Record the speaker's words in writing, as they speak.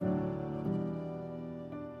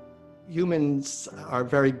humans are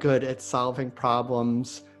very good at solving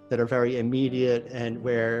problems that are very immediate and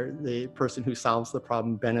where the person who solves the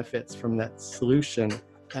problem benefits from that solution.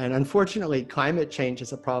 And unfortunately, climate change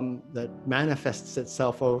is a problem that manifests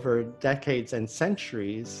itself over decades and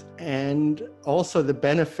centuries. And also the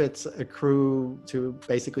benefits accrue to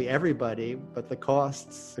basically everybody, but the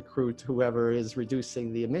costs accrue to whoever is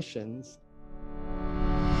reducing the emissions.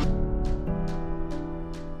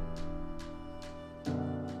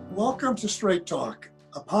 Welcome to Straight Talk,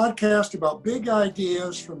 a podcast about big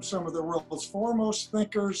ideas from some of the world's foremost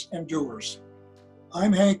thinkers and doers.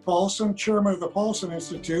 I'm Hank Paulson, chairman of the Paulson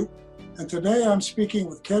Institute, and today I'm speaking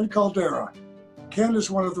with Ken Caldeira. Ken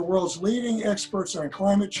is one of the world's leading experts on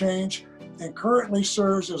climate change and currently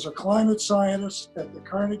serves as a climate scientist at the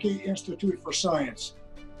Carnegie Institute for Science.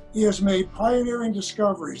 He has made pioneering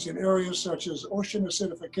discoveries in areas such as ocean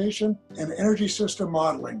acidification and energy system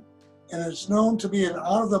modeling, and is known to be an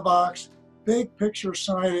out-of-the-box, big-picture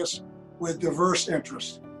scientist with diverse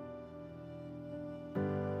interests.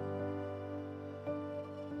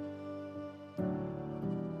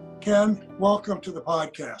 Ken, welcome to the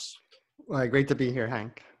podcast. Well, great to be here,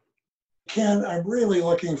 Hank. Ken, I'm really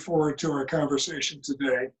looking forward to our conversation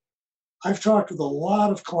today. I've talked with a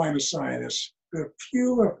lot of climate scientists, but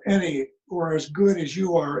few, if any, who are as good as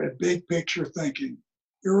you are at big-picture thinking.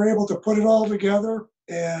 You're able to put it all together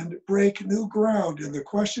and break new ground in the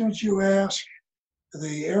questions you ask,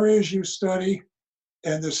 the areas you study,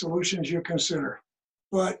 and the solutions you consider.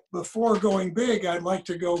 But before going big, I'd like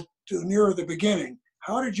to go to nearer the beginning.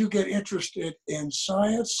 How did you get interested in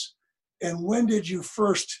science, and when did you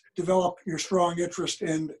first develop your strong interest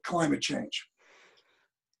in climate change?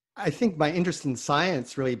 I think my interest in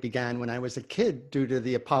science really began when I was a kid due to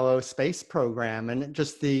the Apollo space program, and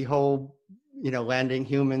just the whole landing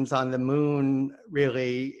humans on the moon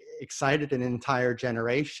really excited an entire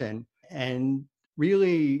generation. And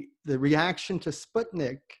really the reaction to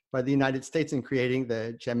Sputnik by the United States in creating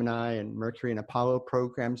the Gemini and Mercury and Apollo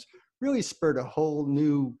programs really spurred a whole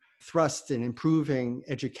new thrust in improving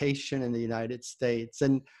education in the United States.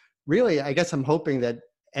 And really, I guess I'm hoping that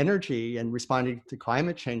energy and responding to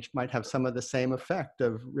climate change might have some of the same effect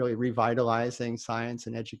of really revitalizing science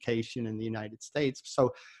and education in the United States.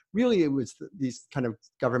 So really, it was these kind of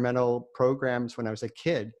governmental programs when I was a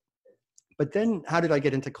kid. But then how did I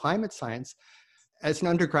get into climate science? As an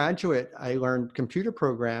undergraduate, I learned computer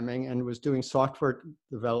programming and was doing software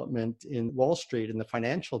development in Wall Street in the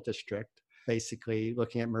financial district, basically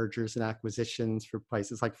looking at mergers and acquisitions for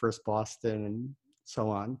places like First Boston and so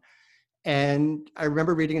on. And I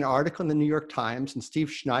remember reading an article in the New York Times, and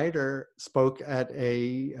Steve Schneider spoke at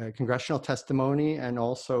a congressional testimony and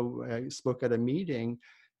also spoke at a meeting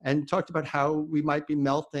and talked about how we might be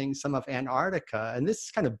melting some of Antarctica. And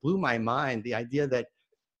this kind of blew my mind, the idea that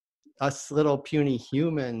us little puny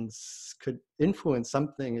humans could influence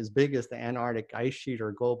something as big as the Antarctic ice sheet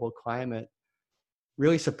or global climate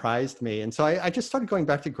really surprised me. And so I just started going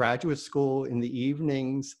back to graduate school in the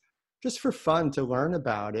evenings just for fun to learn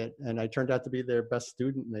about it. And I turned out to be their best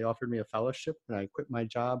student, and they offered me a fellowship, and I quit my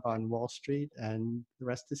job on Wall Street, and the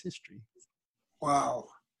rest is history. Wow.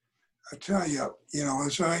 I tell you,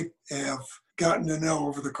 as I have gotten to know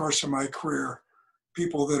over the course of my career,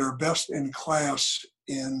 people that are best in class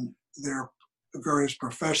in their various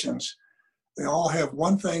professions, they all have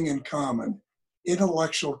one thing in common: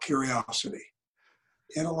 intellectual curiosity.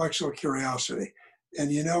 Intellectual curiosity. And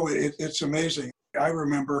it's amazing. I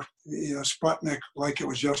remember Sputnik like it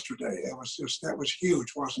was yesterday. That was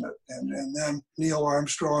huge, wasn't it? And then Neil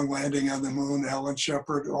Armstrong landing on the moon, Alan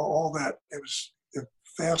Shepard, all that. It was a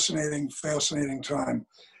fascinating time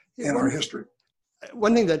in our history.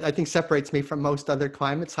 One thing that I think separates me from most other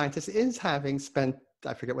climate scientists is having spent,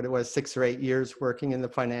 I forget what it was, 6 or 8 years working in the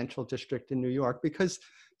financial district in New York, because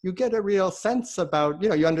you get a real sense about,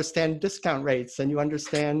 you understand discount rates, and you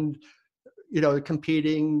understand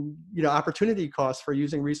competing, opportunity costs for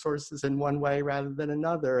using resources in one way rather than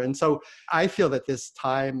another. And so I feel that this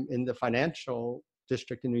time in the financial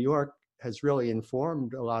district in New York has really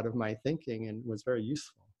informed a lot of my thinking and was very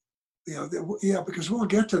useful. Yeah, because we'll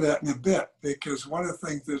get to that in a bit, because one of the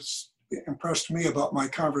things that's impressed me about my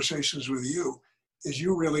conversations with you is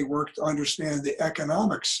you really work to understand the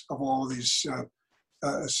economics of all of these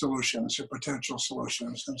solutions or potential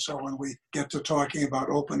solutions. And so when we get to talking about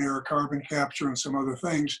open air carbon capture and some other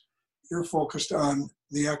things, you're focused on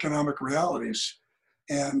the economic realities.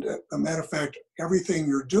 And a matter of fact, everything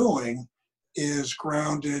you're doing is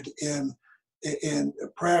grounded in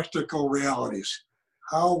practical realities.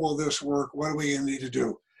 How will this work? What are we going to need to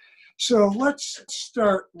do? So let's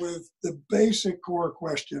start with the basic core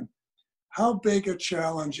question. How big a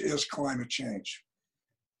challenge is climate change?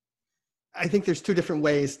 I think there's two different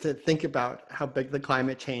ways to think about how big the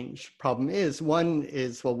climate change problem is. One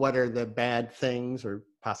is, well, what are the bad things or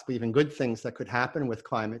possibly even good things that could happen with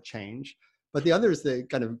climate change? But the other is the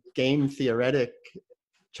kind of game theoretic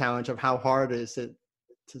challenge of how hard is it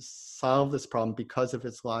to solve this problem because of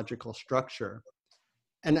its logical structure.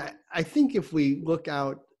 And I think if we look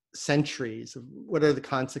out centuries, of what are the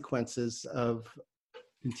consequences of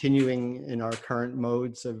continuing in our current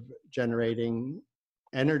modes of generating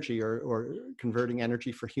energy or converting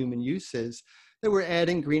energy for human uses, that we're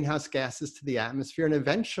adding greenhouse gases to the atmosphere, and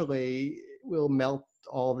eventually we'll melt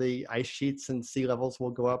all the ice sheets and sea levels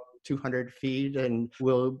will go up 200 feet, and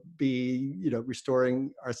we'll be,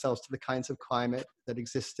 restoring ourselves to the kinds of climate that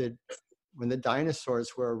existed when the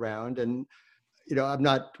dinosaurs were around. And I'm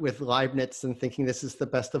not with Leibniz and thinking this is the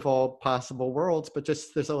best of all possible worlds, but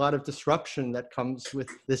just there's a lot of disruption that comes with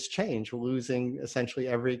this change. We're losing essentially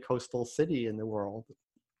every coastal city in the world.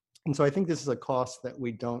 And so I think this is a cost that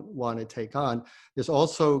we don't want to take on. There's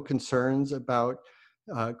also concerns about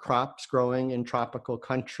crops growing in tropical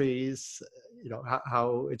countries,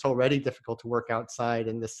 how it's already difficult to work outside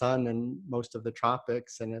in the sun in most of the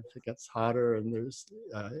tropics. And if it gets hotter and there's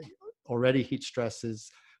already heat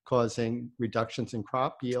stresses causing reductions in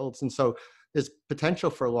crop yields. And so there's potential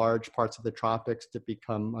for large parts of the tropics to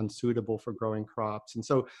become unsuitable for growing crops. And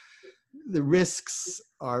so the risks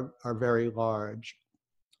are very large.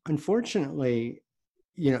 Unfortunately,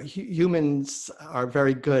 humans are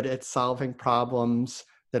very good at solving problems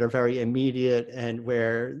that are very immediate and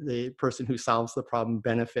where the person who solves the problem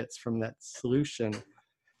benefits from that solution.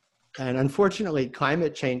 And unfortunately,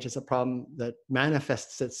 climate change is a problem that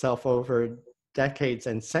manifests itself over decades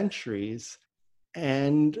and centuries.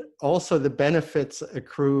 And also the benefits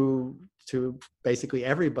accrue to basically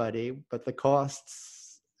everybody, but the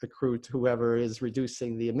costs accrue to whoever is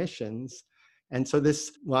reducing the emissions. And so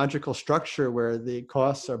this logical structure where the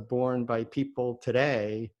costs are borne by people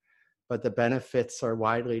today, but the benefits are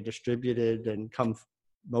widely distributed and come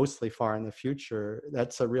mostly far in the future,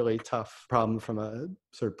 that's a really tough problem from a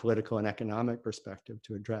sort of political and economic perspective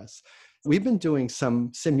to address. We've been doing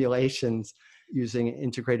some simulations using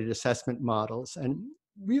integrated assessment models. And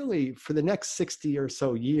really, for the next 60 or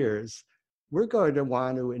so years, we're going to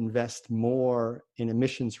want to invest more in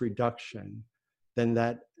emissions reduction than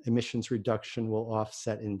that emissions reduction will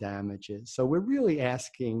offset in damages. So we're really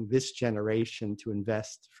asking this generation to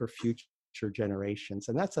invest for future generations.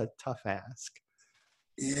 And that's a tough ask.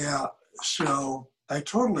 Yeah, so I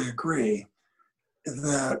totally agree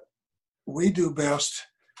that we do best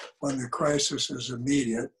when the crisis is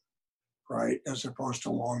immediate, right, as opposed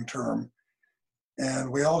to long-term.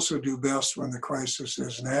 And we also do best when the crisis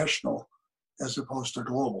is national as opposed to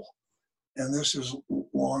global. And this is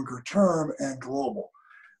longer term and global.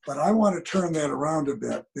 But I want to turn that around a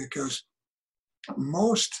bit because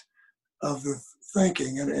most of the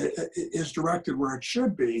thinking is directed where it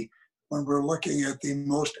should be when we're looking at the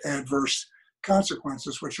most adverse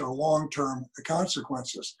consequences, which are long-term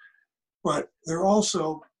consequences. But there are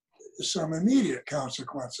also some immediate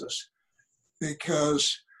consequences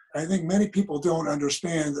because I think many people don't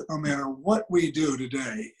understand that no matter what we do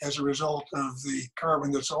today as a result of the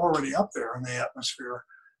carbon that's already up there in the atmosphere,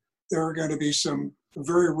 there are going to be some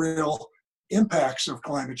very real impacts of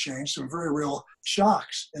climate change, some very real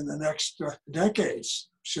shocks in the next decades.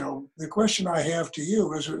 So the question I have to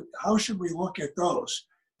you is, how should we look at those?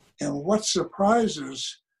 And what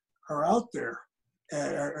surprises are out there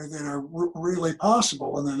that are really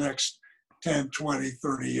possible in the next 10, 20,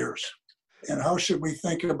 30 years? And how should we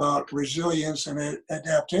think about resilience and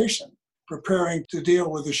adaptation, preparing to deal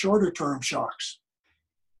with the shorter term shocks?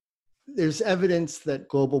 There's evidence that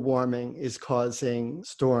global warming is causing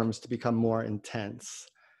storms to become more intense.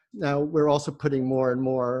 Now, we're also putting more and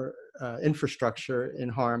more infrastructure in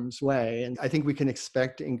harm's way. And I think we can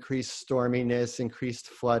expect increased storminess, increased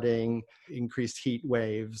flooding, increased heat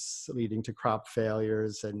waves leading to crop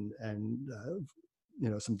failures and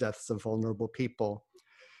some deaths of vulnerable people.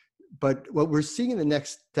 But what we're seeing in the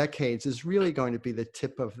next decades is really going to be the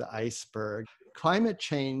tip of the iceberg. Climate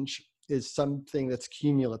change is something that's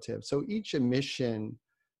cumulative. So each emission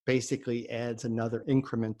basically adds another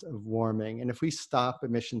increment of warming. And if we stop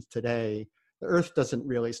emissions today, the Earth doesn't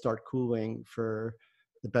really start cooling for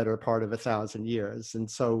the better part of 1,000 years. And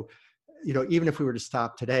so, even if we were to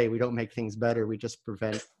stop today, we don't make things better, we just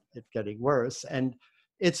prevent it getting worse. And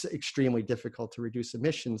it's extremely difficult to reduce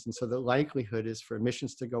emissions. And so the likelihood is for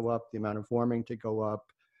emissions to go up, the amount of warming to go up,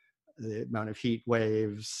 the amount of heat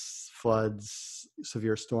waves, floods,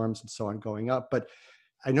 severe storms, and so on going up. But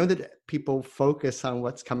I know that people focus on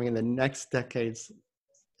what's coming in the next decades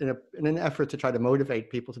in an effort to try to motivate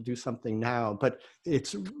people to do something now, but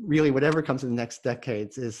it's really whatever comes in the next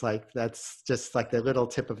decades is like, that's just like the little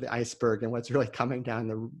tip of the iceberg, and what's really coming down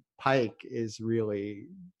the pike is really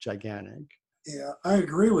gigantic. Yeah, I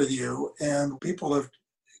agree with you. And people have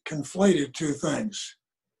conflated two things: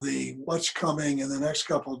 the what's coming in the next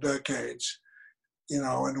couple of decades,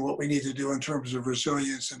 and what we need to do in terms of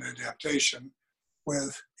resilience and adaptation,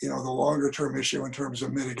 with, the longer term issue in terms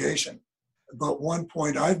of mitigation. But one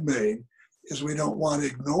point I've made is we don't want to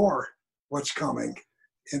ignore what's coming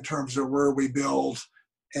in terms of where we build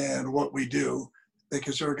and what we do,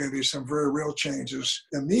 because there are going to be some very real changes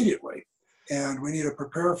immediately. And we need to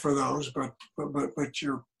prepare for those, but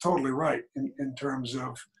you're totally right in terms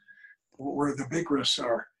of where the big risks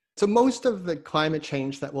are. So most of the climate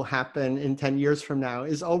change that will happen in 10 years from now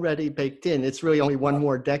is already baked in. It's really only one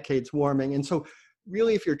more decade's warming. And so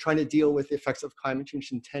really, if you're trying to deal with the effects of climate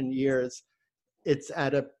change in 10 years, it's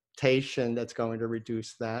adaptation that's going to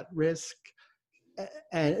reduce that risk.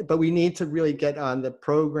 But we need to really get on the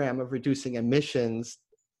program of reducing emissions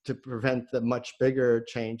to prevent the much bigger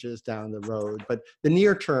changes down the road. But the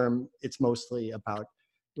near term, it's mostly about,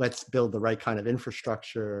 let's build the right kind of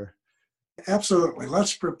infrastructure. Absolutely.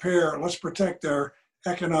 Let's prepare. Let's protect our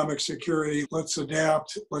economic security. Let's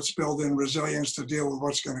adapt. Let's build in resilience to deal with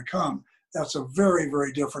what's going to come. That's a very,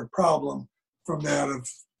 very different problem from that of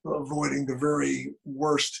avoiding the very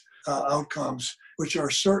worst outcomes, which are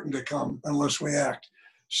certain to come unless we act.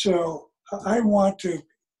 So I want to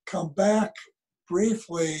come back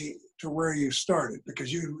briefly to where you started,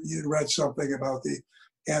 because you read something about the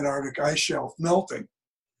Antarctic ice shelf melting.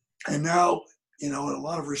 And now, a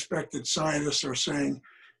lot of respected scientists are saying,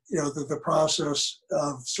 that the process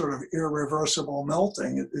of sort of irreversible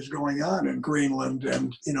melting is going on in Greenland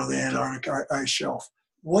and, the Antarctic ice shelf.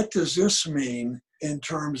 What does this mean in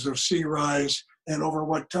terms of sea rise, and over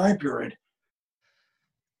what time period?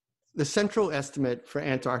 The central estimate for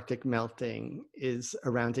Antarctic melting is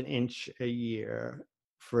around an inch a year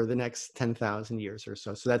for the next 10,000 years or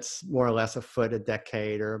so. So that's more or less a foot a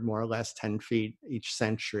decade, or more or less 10 feet each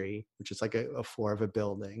century, which is like a floor of a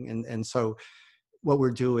building. And so what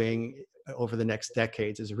we're doing over the next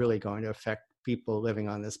decades is really going to affect people living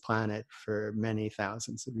on this planet for many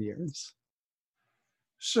thousands of years.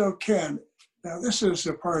 So Ken, now this is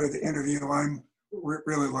a part of the interview I'm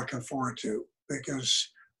really looking forward to, because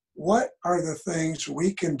what are the things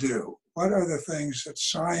we can do? What are the things that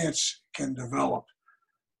science can develop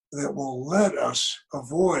that will let us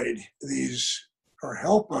avoid these, or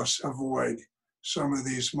help us avoid some of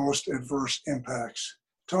these most adverse impacts?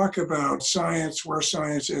 Talk about science, where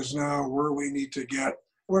science is now, where we need to get.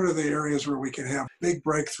 What are the areas where we can have big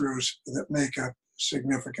breakthroughs that make a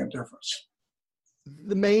significant difference?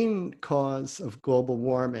 The main cause of global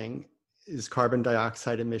warming is carbon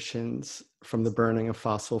dioxide emissions from the burning of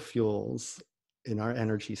fossil fuels in our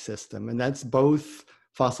energy system. And that's both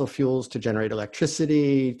fossil fuels to generate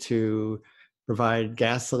electricity, to provide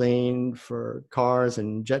gasoline for cars,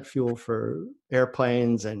 and jet fuel for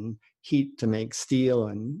airplanes, and heat to make steel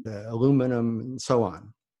and aluminum, and so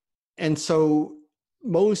on. And so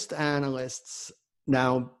most analysts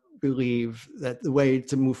now believe that the way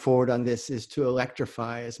to move forward on this is to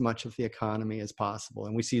electrify as much of the economy as possible.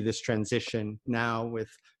 And we see this transition now with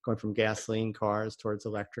going from gasoline cars towards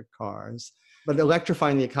electric cars. But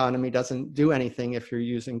electrifying the economy doesn't do anything if you're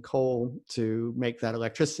using coal to make that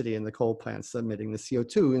electricity, and the coal plants emitting the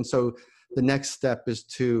CO2. And so the next step is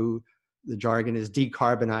to, the jargon is,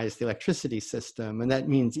 decarbonize the electricity system. And that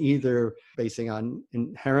means either basing on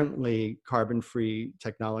inherently carbon-free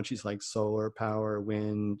technologies like solar power,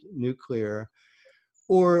 wind, nuclear,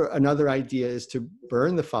 or another idea is to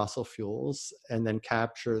burn the fossil fuels and then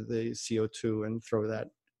capture the CO2 and throw that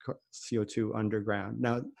CO2 underground.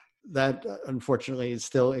 Now, that unfortunately is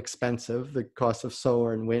still expensive. The cost of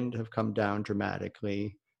solar and wind have come down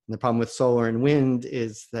dramatically. And the problem with solar and wind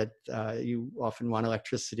is that you often want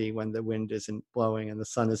electricity when the wind isn't blowing and the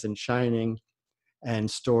sun isn't shining, and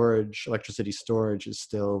storage, electricity storage, is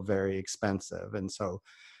still very expensive. And so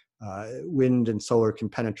wind and solar can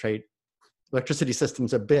penetrate electricity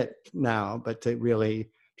systems a bit now, but to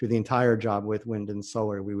really do the entire job with wind and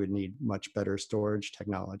solar, we would need much better storage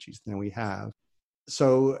technologies than we have.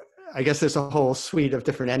 So I guess there's a whole suite of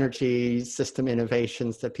different energy system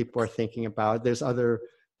innovations that people are thinking about. There's other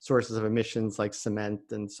sources of emissions like cement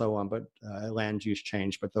and so on, but land use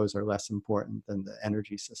change, but those are less important than the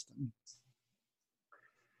energy system.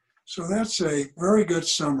 So that's a very good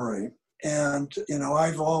summary. And,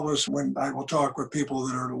 I've always, when I will talk with people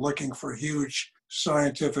that are looking for huge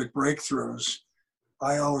scientific breakthroughs,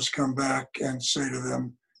 I always come back and say to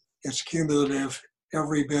them, it's cumulative.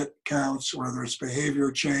 Every bit counts, whether it's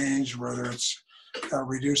behavior change, whether it's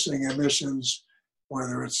reducing emissions,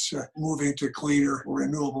 whether it's moving to cleaner,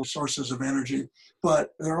 renewable sources of energy.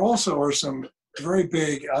 But there also are some very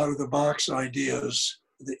big out-of-the-box ideas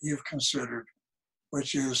that you've considered,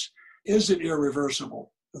 which is it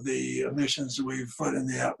irreversible, the emissions that we've put in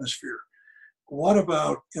the atmosphere? What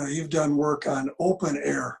about, you've done work on open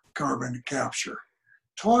air carbon capture.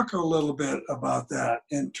 Talk a little bit about that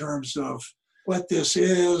in terms of what this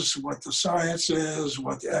is, what the science is,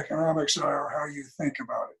 what the economics are, how you think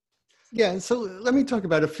about it. Yeah, so let me talk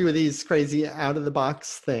about a few of these crazy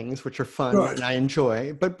out-of-the-box things, which are fun Good. and I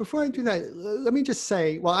enjoy. But before I do that, let me just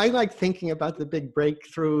say, well, I like thinking about the big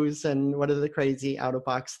breakthroughs and what are the crazy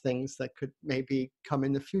out-of-box things that could maybe come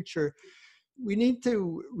in the future. We need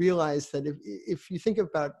to realize that if you think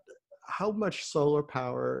about how much solar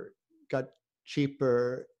power got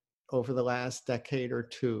cheaper over the last decade or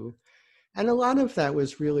two, and a lot of that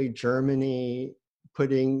was really Germany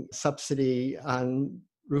putting subsidy on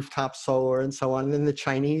rooftop solar and so on. And then the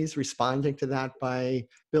Chinese responding to that by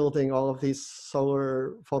building all of these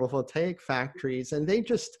solar photovoltaic factories. And they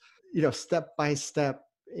just, step by step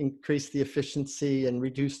increased the efficiency and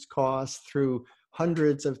reduced costs through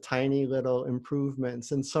hundreds of tiny little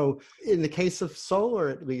improvements. And so in the case of solar,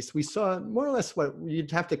 at least, we saw more or less what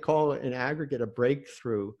you'd have to call in aggregate a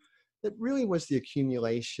breakthrough that really was the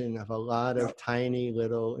accumulation of a lot of tiny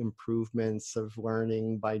little improvements of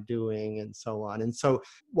learning by doing and so on. And so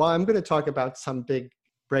while I'm going to talk about some big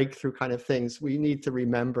breakthrough kind of things, we need to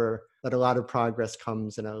remember that a lot of progress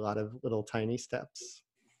comes in a lot of little tiny steps.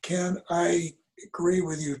 Ken, I agree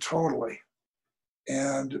with you totally.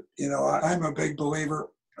 And, I'm a big believer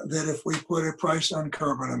that if we put a price on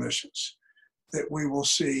carbon emissions, that we will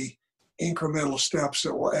see incremental steps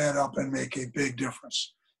that will add up and make a big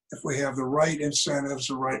difference. If we have the right incentives,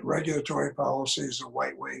 the right regulatory policies, the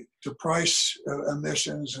right way to price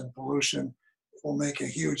emissions and pollution, it will make a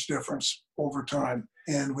huge difference over time.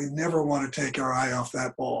 And we never want to take our eye off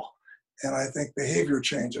that ball. And I think behavior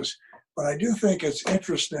changes. But I do think it's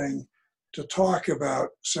interesting to talk about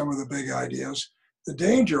some of the big ideas. The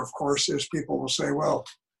danger, of course, is people will say, well,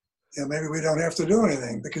 maybe we don't have to do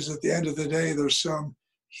anything, because at the end of the day, there's some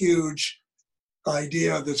huge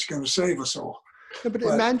idea that's going to save us all. No, but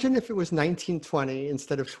imagine if it was 1920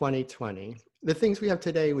 instead of 2020. The things we have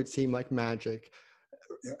today would seem like magic.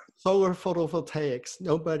 Yeah. Solar photovoltaics,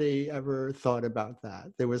 nobody ever thought about that.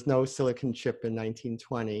 There was no silicon chip in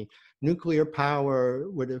 1920. Nuclear power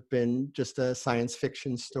would have been just a science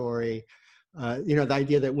fiction story. The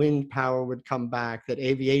idea that wind power would come back, that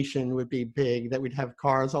aviation would be big, that we'd have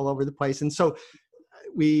cars all over the place. And so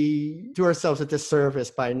we do ourselves a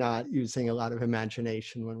disservice by not using a lot of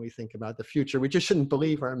imagination when we think about the future. We just shouldn't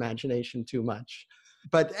believe our imagination too much.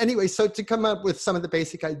 But anyway, so to come up with some of the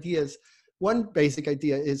basic ideas, one basic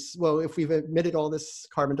idea is, well, if we've emitted all this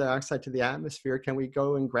carbon dioxide to the atmosphere, can we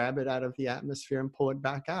go and grab it out of the atmosphere and pull it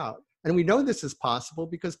back out? And we know this is possible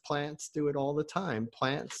because plants do it all the time.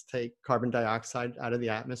 Plants take carbon dioxide out of the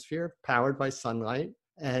atmosphere, powered by sunlight,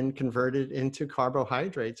 and convert it into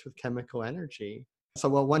carbohydrates with chemical energy. So,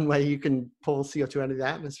 well, one way you can pull CO2 out of the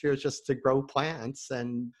atmosphere is just to grow plants.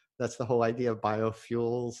 And that's the whole idea of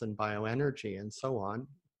biofuels and bioenergy and so on.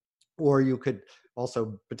 Or you could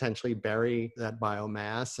also potentially bury that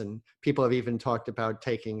biomass. And people have even talked about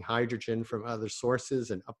taking hydrogen from other sources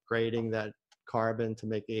and upgrading that carbon to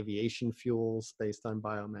make aviation fuels based on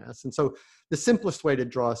biomass. And so the simplest way to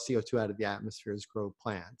draw CO2 out of the atmosphere is grow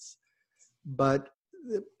plants. But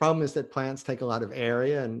the problem is that plants take a lot of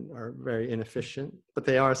area and are very inefficient, but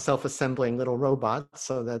they are self-assembling little robots,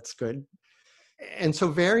 so that's good. And so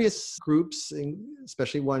various groups,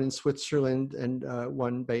 especially one in Switzerland and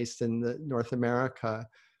one based in North America,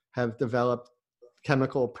 have developed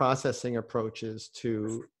chemical processing approaches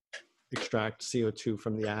to extract CO2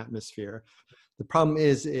 from the atmosphere. The problem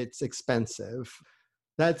is it's expensive.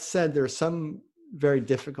 That said, there are some very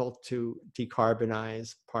difficult to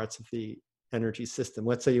decarbonize parts of the energy system.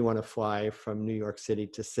 Let's say you want to fly from New York City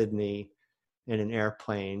to Sydney in an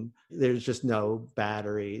airplane. There's just no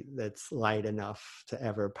battery that's light enough to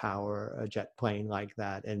ever power a jet plane like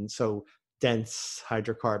that. And so dense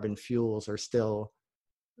hydrocarbon fuels are still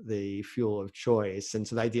the fuel of choice. And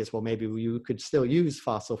so the idea is, well, maybe you could still use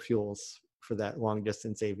fossil fuels for that long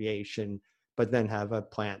distance aviation, but then have a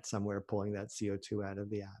plant somewhere pulling that CO2 out of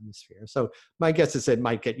the atmosphere. So my guess is it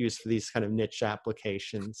might get used for these kind of niche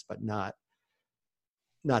applications, but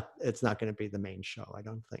it's not going to be the main show. I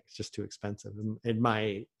don't think. It's just too expensive in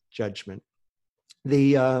my judgment.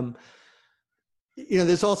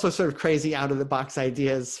 There's also sort of crazy out of the box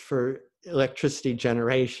ideas for electricity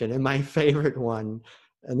generation. And my favorite one,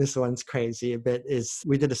 and this one's crazy a bit, is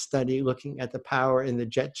we did a study looking at the power in the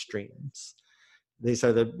jet streams. These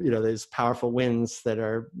are these powerful winds that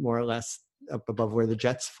are more or less up above where the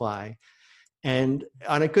jets fly. And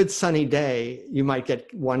on a good sunny day, you might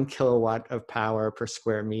get 1 kilowatt of power per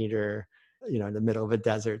square meter, in the middle of a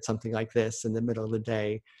desert, something like this in the middle of the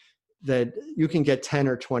day. That you can get 10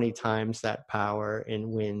 or 20 times that power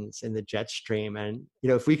in winds in the jet stream. And,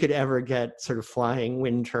 if we could ever get sort of flying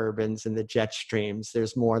wind turbines in the jet streams,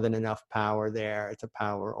 there's more than enough power there to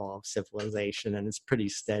power all of civilization, and it's pretty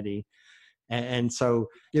steady. And so,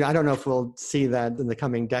 I don't know if we'll see that in the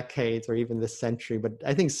coming decades or even this century, but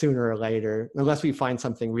I think sooner or later, unless we find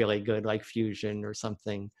something really good like fusion or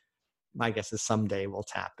something, my guess is someday we'll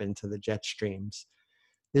tap into the jet streams.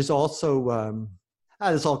 There's also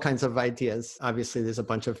there's all kinds of ideas. Obviously, there's a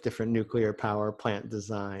bunch of different nuclear power plant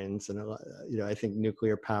designs, and I think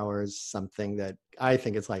nuclear power is something that I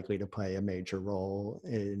think is likely to play a major role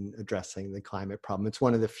in addressing the climate problem. It's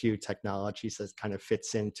one of the few technologies that kind of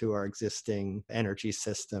fits into our existing energy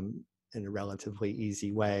system in a relatively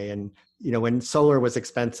easy way. And, when solar was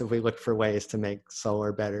expensive, we looked for ways to make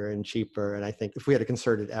solar better and cheaper. And I think if we had a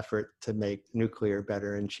concerted effort to make nuclear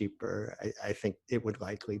better and cheaper, I think it would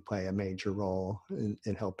likely play a major role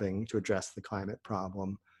in helping to address the climate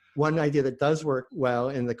problem. One idea that does work well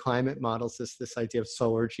in the climate models is this idea of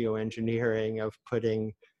solar geoengineering, of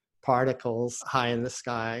putting particles high in the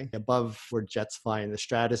sky above where jets fly in the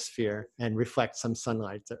stratosphere and reflect some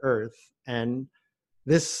sunlight to Earth. And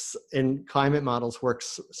this in climate models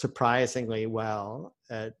works surprisingly well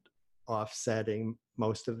at offsetting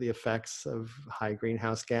most of the effects of high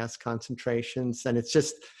greenhouse gas concentrations. And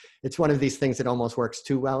it's one of these things that almost works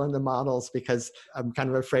too well in the models, because I'm kind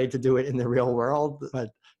of afraid to do it in the real world. But,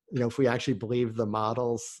 if we actually believe the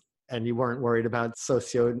models and you weren't worried about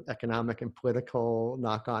socioeconomic and political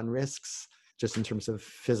knock-on risks, just in terms of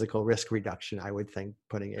physical risk reduction, I would think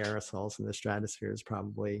putting aerosols in the stratosphere is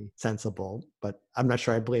probably sensible, but I'm not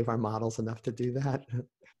sure I believe our models enough to do that.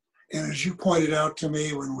 And as you pointed out to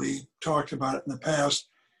me when we talked about it in the past,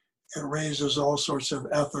 it raises all sorts of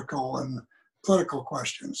ethical and political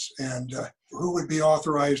questions. And who would be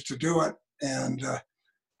authorized to do it? And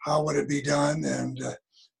how would it be done? And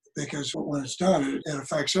because when it's done, it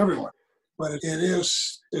affects everyone. But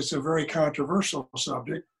it's a very controversial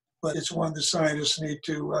subject, but it's one that scientists need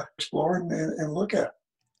to explore and look at.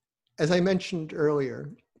 As I mentioned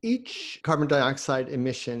earlier, each carbon dioxide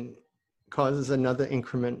emission causes another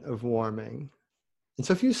increment of warming. And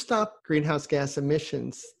so if you stop greenhouse gas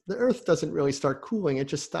emissions, the Earth doesn't really start cooling, it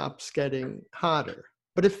just stops getting hotter.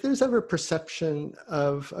 But if there's ever perception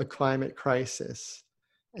of a climate crisis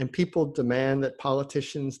and people demand that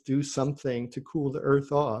politicians do something to cool the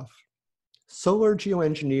Earth off, solar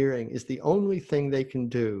geoengineering is the only thing they can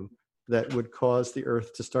do that would cause the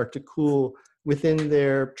Earth to start to cool within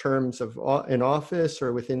their terms of in office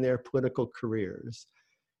or within their political careers.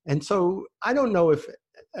 And so I don't know if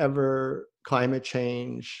ever climate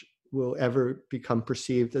change will ever become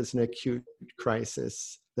perceived as an acute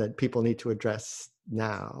crisis that people need to address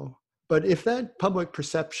now. But if that public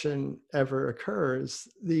perception ever occurs,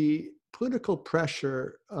 the political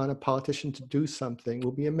pressure on a politician to do something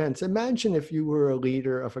will be immense. Imagine if you were a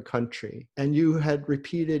leader of a country and you had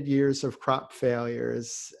repeated years of crop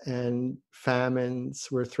failures and famines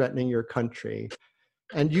were threatening your country,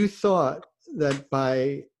 and you thought that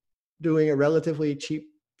by doing a relatively cheap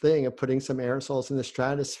thing of putting some aerosols in the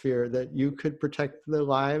stratosphere that you could protect the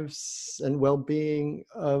lives and well-being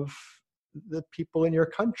of the people in your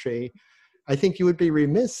country, I think you would be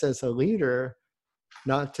remiss as a leader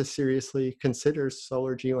not to seriously consider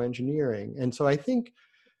solar geoengineering. And so I think,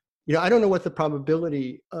 I don't know what the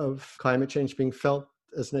probability of climate change being felt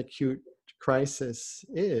as an acute crisis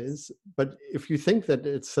is, but if you think that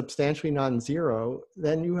it's substantially non-zero,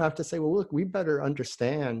 then you have to say, well, look, we better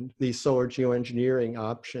understand these solar geoengineering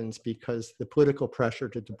options because the political pressure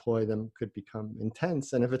to deploy them could become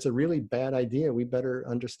intense. And if it's a really bad idea, we better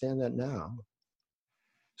understand that now.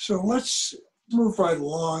 So let's move right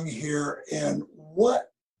along here. And what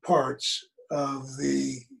parts of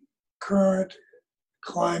the current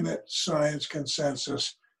climate science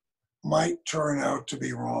consensus might turn out to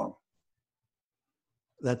be wrong?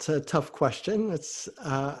 That's a tough question.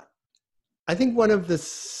 I think one of the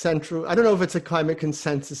central, I don't know if it's a climate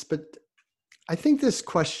consensus, but I think this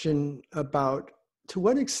question about to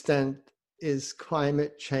what extent is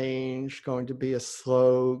climate change going to be a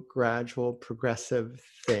slow, gradual, progressive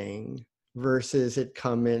thing versus it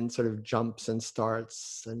come in sort of jumps and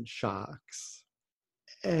starts and shocks.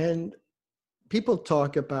 And people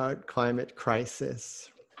talk about climate crisis,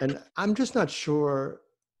 and I'm just not sure.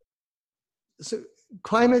 So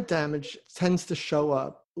climate damage tends to show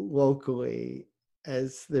up locally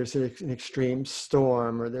as there's an extreme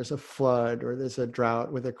storm, or there's a flood, or there's a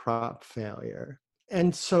drought with a crop failure.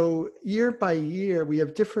 And so year by year, we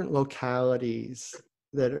have different localities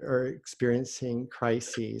that are experiencing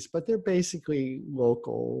crises, but they're basically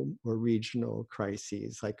local or regional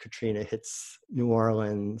crises. Like Katrina hits New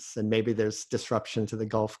Orleans, and maybe there's disruption to the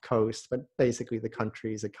Gulf Coast, but basically the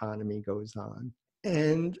country's economy goes on.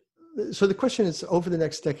 And so the question is, over the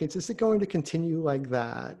next decades, is it going to continue like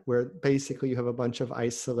that, where basically you have a bunch of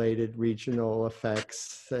isolated regional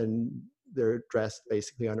effects and they're addressed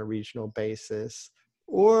basically on a regional basis?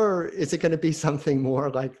 Or is it going to be something more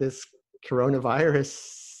like this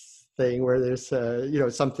coronavirus thing, where there's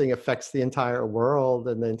something affects the entire world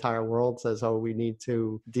and the entire world says, oh, we need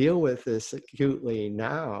to deal with this acutely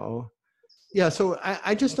now? Yeah, so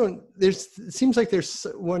I just don't, it seems like there's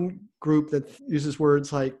one group that uses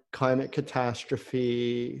words like climate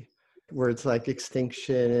catastrophe, words like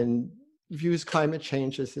extinction, and views climate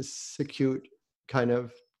change as this acute kind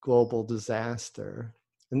of global disaster.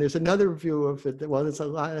 And there's another view of it that, well, there's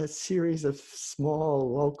a series of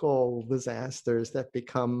small local disasters that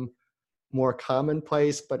become more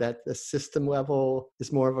commonplace, but at the system level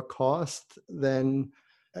is more of a cost than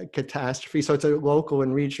a catastrophe. So it's a local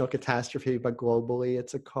and regional catastrophe, but globally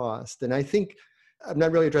it's a cost. And I think, I'm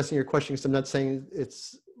not really addressing your question because I'm not saying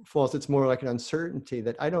it's false. It's more like an uncertainty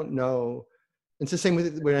that I don't know. It's the same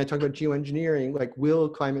with when I talk about geoengineering, like, will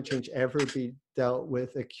climate change ever be dealt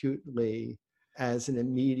with acutely as an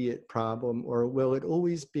immediate problem, or will it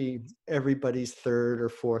always be everybody's third or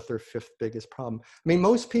fourth or fifth biggest problem? I mean,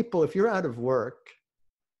 most people, if you're out of work,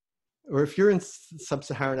 or if you're in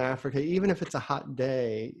sub-Saharan Africa, even if it's a hot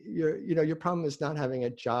day, your problem is not having a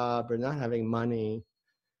job or not having money.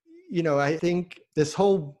 I think there's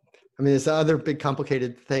other big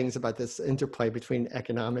complicated things about this interplay between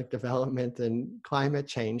economic development and climate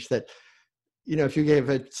change that, if you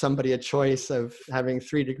gave somebody a choice of having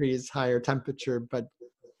 3 degrees higher temperature, but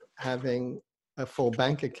having a full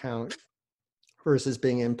bank account versus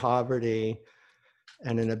being in poverty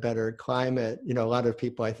and in a better climate, a lot of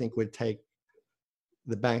people, I think, would take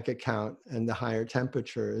the bank account and the higher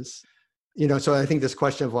temperatures. So I think this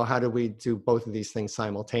question of, well, how do we do both of these things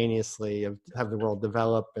simultaneously, of have the world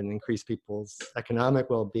develop and increase people's economic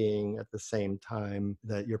well-being at the same time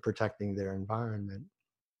that you're protecting their environment?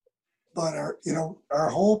 But our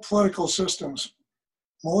whole political systems,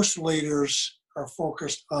 most leaders are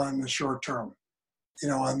focused on the short term,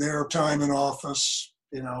 on their time in office.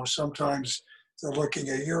 Sometimes they're looking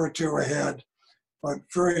a year or two ahead, but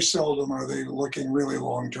very seldom are they looking really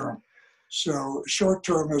long term. So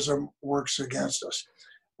short-termism works against us.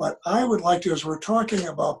 But I would like to, as we're talking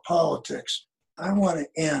about politics, I want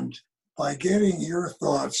to end by getting your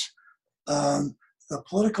thoughts on the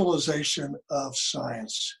politicalization of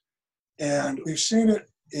science. And we've seen it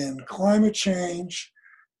in climate change.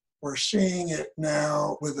 We're seeing it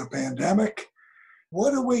now with the pandemic.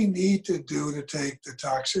 What do we need to do to take the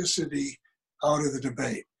toxicity out of the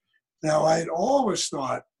debate? Now, I'd always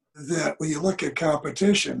thought that when you look at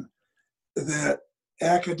competition, that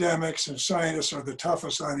academics and scientists are the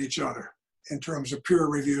toughest on each other in terms of peer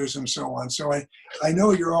reviews and so on. So I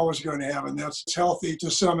know you're always going to have, and that's healthy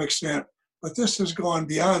to some extent, but this has gone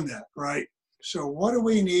beyond that, right? So what do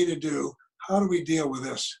we need to do? How do we deal with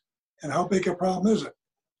this? And how big a problem is it?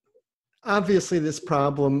 Obviously, this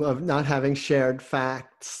problem of not having shared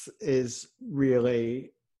facts is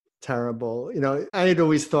really terrible. I had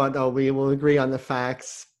always thought, oh, we will agree on the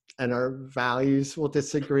facts and our values will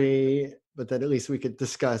disagree, but that at least we could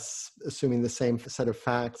discuss assuming the same set of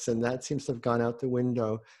facts, and that seems to have gone out the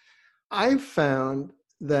window. I've found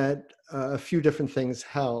that a few different things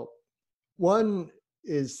help. One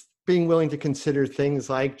is being willing to consider things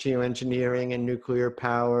like geoengineering and nuclear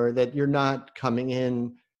power, that you're not coming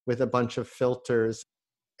in with a bunch of filters.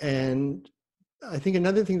 And I think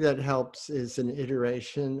another thing that helps is an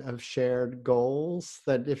iteration of shared goals,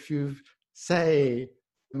 that if you say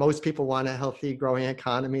most people want a healthy, growing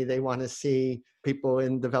economy, they want to see people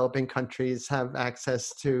in developing countries have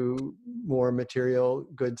access to more material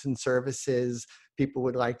goods and services. People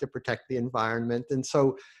would like to protect the environment. And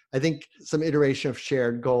so I think some iteration of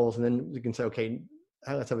shared goals, and then we can say, okay,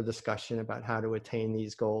 let's have a discussion about how to attain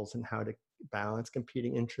these goals and how to balance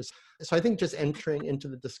competing interests. So I think just entering into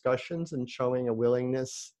the discussions and showing a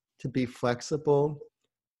willingness to be flexible.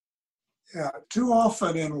 Yeah, too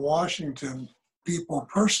often in Washington, people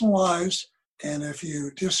personalize, and if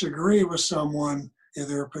you disagree with someone in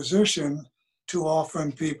their position, too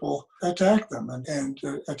often people attack them and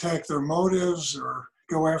attack their motives or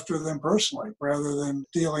go after them personally rather than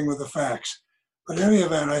dealing with the facts. But in any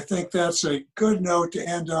event, I think that's a good note to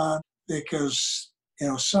end on because,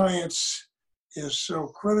 science is so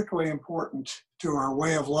critically important to our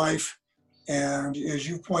way of life. And as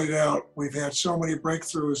you pointed out, we've had so many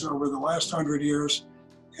breakthroughs over the last 100 years,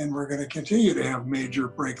 and we're going to continue to have major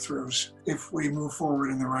breakthroughs if we move forward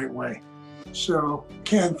in the right way. So,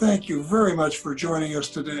 Ken, thank you very much for joining us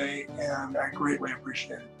today, and I greatly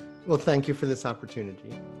appreciate it. Well, thank you for this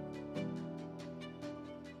opportunity.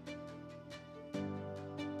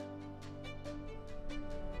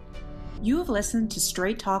 You have listened to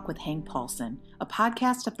Straight Talk with Hank Paulson, a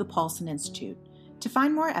podcast of the Paulson Institute. To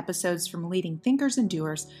find more episodes from leading thinkers and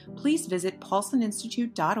doers, please visit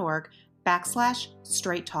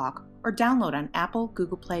paulsoninstitute.org/Straight Talk or download on Apple,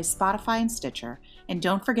 Google Play, Spotify, and Stitcher. And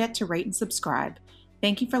don't forget to rate and subscribe.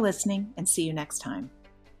 Thank you for listening, and see you next time.